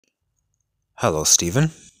Hello,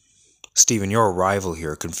 Stephen. Stephen, your arrival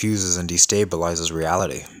here confuses and destabilizes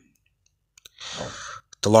reality.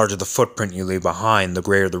 The larger the footprint you leave behind, the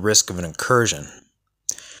greater the risk of an incursion.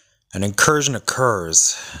 An incursion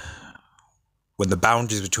occurs when the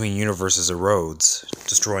boundaries between universes erodes,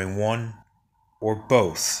 destroying one or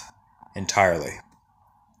both entirely.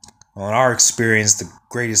 Well, in our experience, the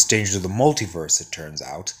greatest danger to the multiverse, it turns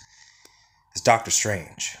out, is Doctor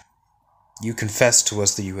Strange. You confessed to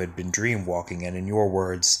us that you had been dream-walking, and in your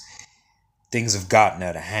words, things have gotten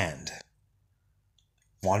out of hand.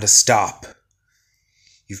 Wanda, stop.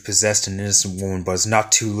 You've possessed an innocent woman, but it's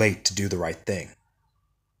not too late to do the right thing.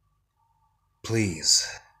 Please.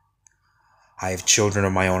 I have children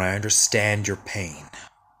of my own. I understand your pain.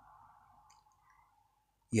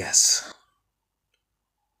 Yes.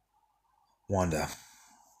 Wanda,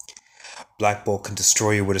 Black Bolt can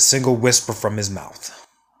destroy you with a single whisper from his mouth.